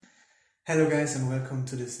Hello guys and welcome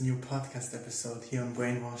to this new podcast episode here on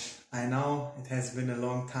Brainwash. I know it has been a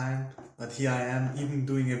long time, but here I am even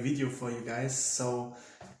doing a video for you guys. So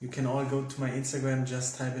you can all go to my Instagram,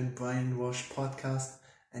 just type in Brainwash podcast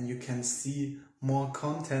and you can see more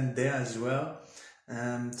content there as well.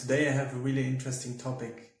 Today I have a really interesting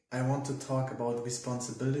topic. I want to talk about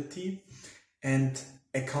responsibility and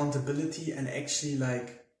accountability and actually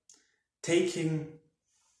taking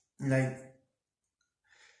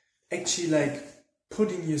like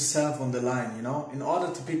putting yourself on the line, in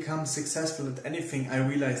order to become successful at anything. I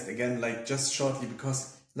realized again, just shortly,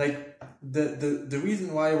 because the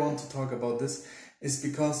reason why I want to talk about this is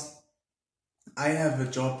because I have a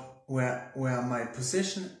job where my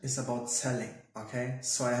position is about selling. Okay,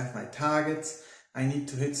 so I have my targets. I need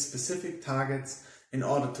to hit specific targets in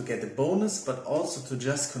order to get a bonus, but also to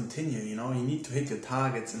just continue. You need to hit your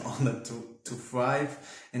targets in order to thrive,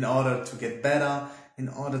 in order to get better, in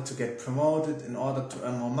order to get promoted, in order to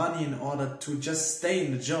earn more money, in order to just stay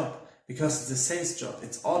in the job, because it's a sales job.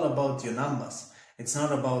 It's all about your numbers. It's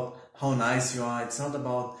not about how nice you are. It's not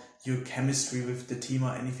about your chemistry with the team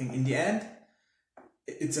or anything. In the end,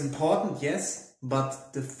 it's important, yes,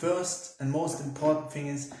 but the first and most important thing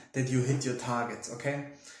is that you hit your targets,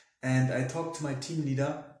 okay? And I talked to my team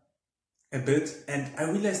leader a bit, and I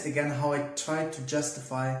realized again how I tried to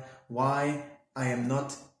justify why I am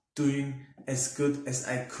not doing as good as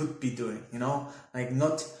I could be doing,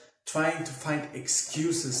 not trying to find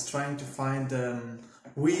excuses, trying to find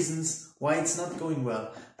reasons why it's not going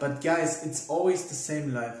well. But guys, it's always the same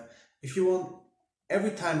in life. If you want,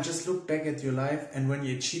 every time just look back at your life and when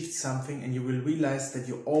you achieved something, and you will realize that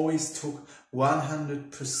you always took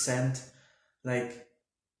 100%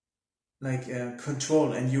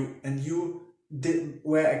 control, and you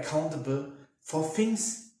were accountable for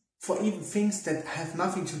things, for even things that have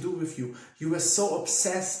nothing to do with you. You were so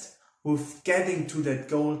obsessed with getting to that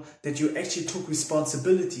goal that you actually took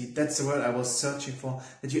responsibility. That's the word I was searching for.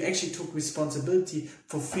 That you actually took responsibility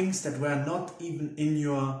for things that were not even in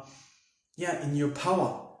your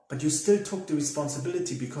power, but you still took the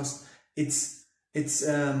responsibility, because it's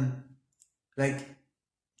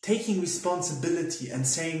taking responsibility and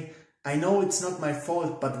saying, I know it's not my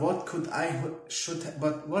fault, but what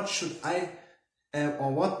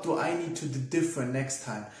do I need to do different next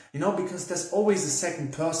time? Because there's always a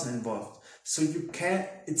second person involved. So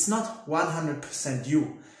it's not 100%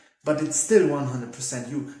 you, but it's still 100%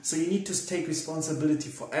 you. So you need to take responsibility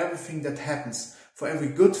for everything that happens, for every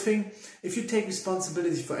good thing. If you take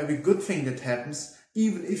responsibility for every good thing that happens,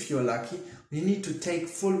 even if you're lucky, you need to take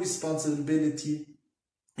full responsibility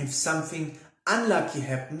if something unlucky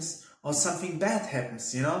happens or something bad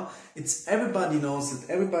happens. It's, everybody knows it.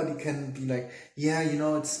 Everybody can be like,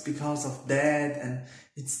 it's because of that, and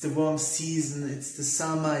it's the warm season, it's the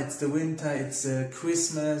summer, it's the winter, it's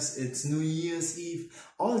Christmas, it's New Year's Eve,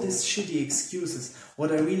 all these shitty excuses.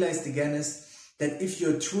 What I realized again is that if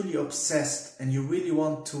you're truly obsessed and you really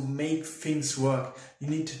want to make things work, you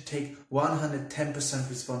need to take 110%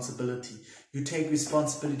 responsibility. You take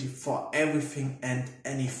responsibility for everything and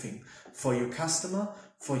anything. For your customer,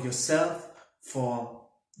 for yourself, for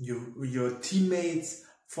your teammates,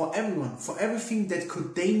 for everyone, for everything that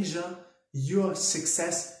could danger your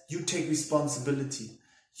success. You take responsibility.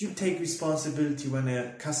 You take responsibility when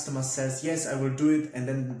a customer says, yes, I will do it, and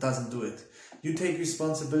then doesn't do it. You take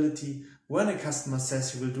responsibility when a customer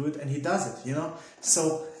says he will do it and he does it,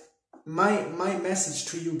 So my message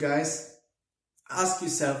to you guys, ask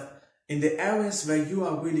yourself, in the areas where you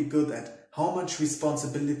are really good at, how much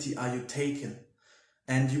responsibility are you taking?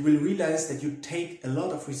 And you will realize that you take a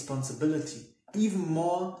lot of responsibility, even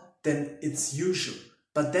more than it's usual.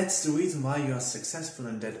 But that's the reason why you are successful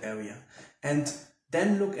in that area. And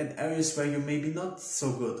then look at areas where you're maybe not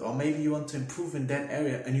so good, or maybe you want to improve in that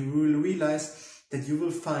area, and you will realize that you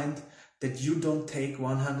will find that you don't take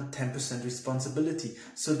 110% responsibility.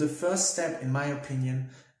 So the first step, in my opinion,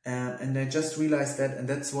 and I just realized that, and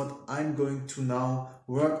that's what I'm going to now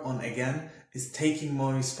work on again, is taking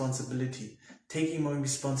more responsibility. Taking more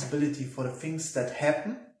responsibility for the things that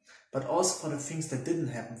happen, but also for the things that didn't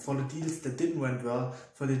happen, for the deals that didn't went well,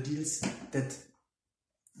 for the deals that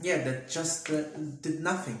just did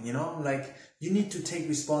nothing, you need to take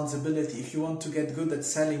responsibility. If you want to get good at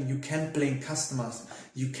selling, you can't blame customers,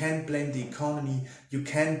 you can't blame the economy, you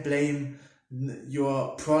can't blame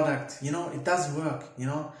your product, it doesn't work,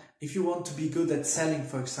 If you want to be good at selling,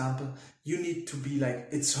 for example, you need to be like,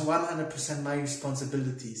 it's 100% my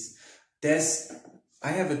responsibilities.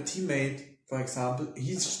 I have a teammate, for example,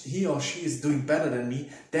 he or she is doing better than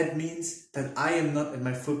me. That means that I am not at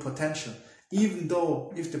my full potential. Even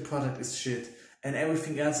though if the product is shit, and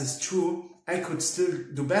everything else is true, I could still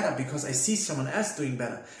do better because I see someone else doing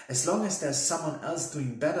better. As long as there's someone else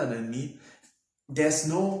doing better than me, there's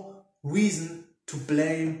no reason to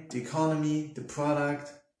blame the economy, the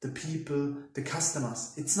product, the people, the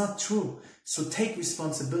customers. It's not true. So take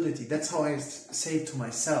responsibility. That's how I say it to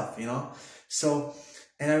myself, you know. So,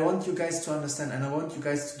 and I want you guys to understand, and I want you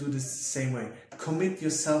guys to do this the same way. Commit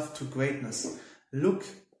yourself to greatness. Look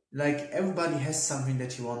like everybody has something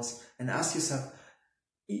that he wants, and ask yourself,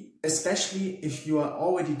 especially if you are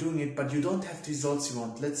already doing it, but you don't have the results you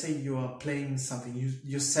want. Let's say you are playing something,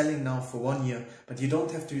 you're selling now for 1 year, but you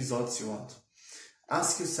don't have the results you want.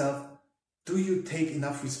 Ask yourself, do you take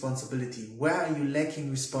enough responsibility? Where are you lacking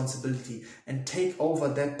responsibility? And take over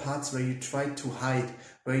that parts where you try to hide,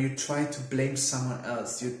 where you try to blame someone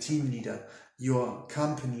else, your team leader, your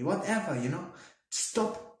company, whatever, you know.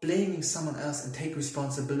 Stop blaming someone else and take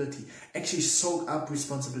responsibility. Actually soak up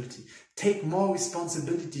responsibility. Take more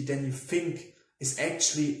responsibility than you think is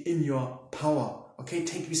actually in your power. Okay,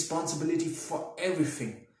 take responsibility for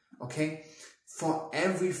everything. Okay, for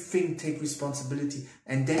everything take responsibility,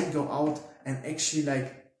 and then go out and actually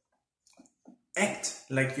like act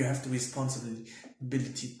like you have the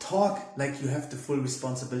responsibility, talk like you have the full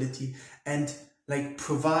responsibility, and like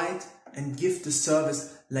provide and give the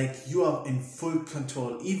service like you are in full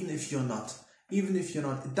control. Even if you're not,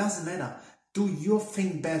 it doesn't matter. Do your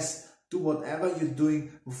thing best. Do whatever you're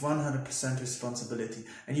doing with 100% responsibility,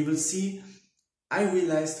 and you will see. I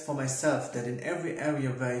realized for myself that in every area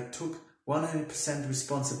where I took 100%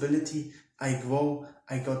 responsibility, I grow.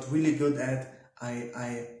 I got really good at.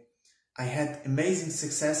 I had amazing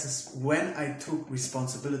successes when I took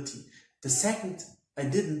responsibility. The second I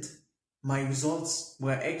didn't, my results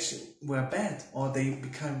were bad, or they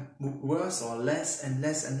became worse or less and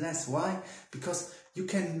less and less. Why? Because you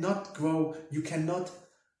cannot grow. You cannot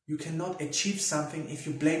achieve something if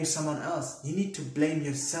you blame someone else. You need to blame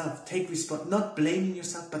yourself. Not blaming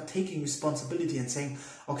yourself, but taking responsibility and saying,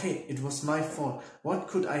 okay, it was my fault. What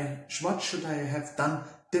should I have done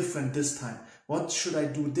different this time? What should I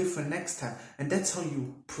do different next time? And that's how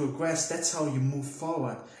you progress. That's how you move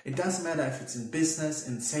forward. It doesn't matter if it's in business,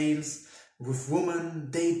 in sales, with women,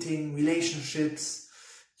 dating, relationships,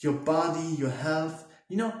 your body, your health.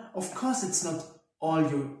 You know, of course it's not all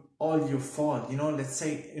your fault. You know, let's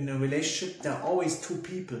say in a relationship there are always two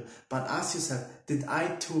people, but ask yourself, did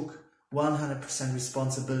I took 100%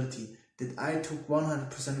 responsibility? Did I took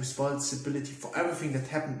 100% responsibility for everything that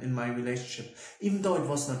happened in my relationship? Even though it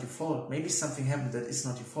was not your fault, maybe something happened that is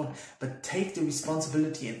not your fault, but take the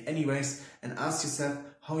responsibility in any ways and ask yourself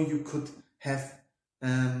how you could have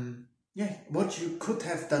what you could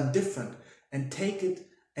have done different, and take it.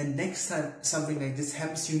 And next time something like this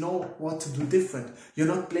happens, you know what to do different. You're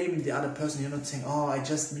not blaming the other person. You're not saying, oh, I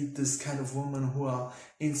just meet this kind of woman who are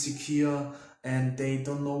insecure and they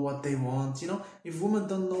don't know what they want. You know, if women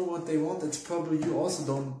don't know what they want, it's probably you also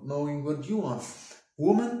don't knowing what you want.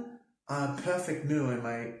 Women are a perfect mirror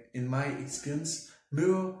in my experience.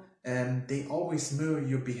 They always mirror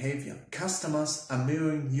your behavior. Customers are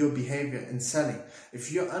mirroring your behavior in selling.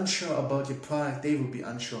 If you're unsure about your product, they will be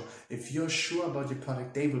unsure. If you're sure about your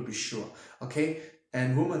product, they will be sure. Okay?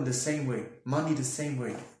 And women the same way. Money the same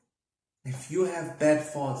way. If you have bad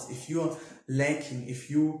thoughts, if you're lacking,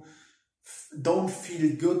 if you don't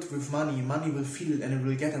feel good with money, money will feel it and it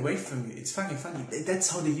will get away from you. It's fucking funny.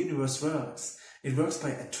 That's how the universe works. It works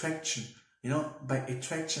by attraction. You know, by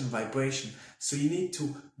attraction, vibration. So you need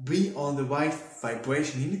to be on the right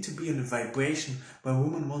vibration. You need to be on a vibration where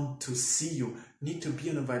women want to see you. You need to be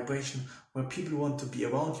on a vibration where people want to be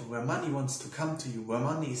around you, where money wants to come to you, where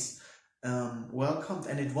money is welcomed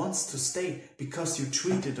and it wants to stay because you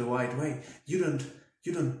treat it the right way. You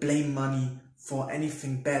don't blame money for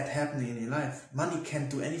anything bad happening in your life. Money can't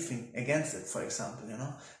do anything against it, for example, you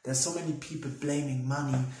know. There's so many people blaming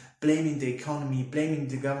money, blaming the economy, blaming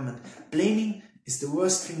the government. Blaming is the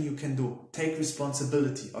worst thing you can do. Take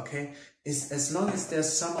responsibility, okay? As long as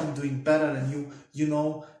there's someone doing better than you, you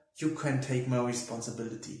know you can take more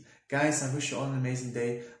responsibility. Guys, I wish you all an amazing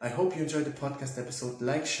day. I hope you enjoyed the podcast episode.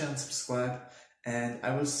 Like, share, and subscribe. And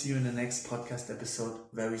I will see you in the next podcast episode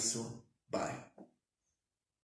very soon. Bye.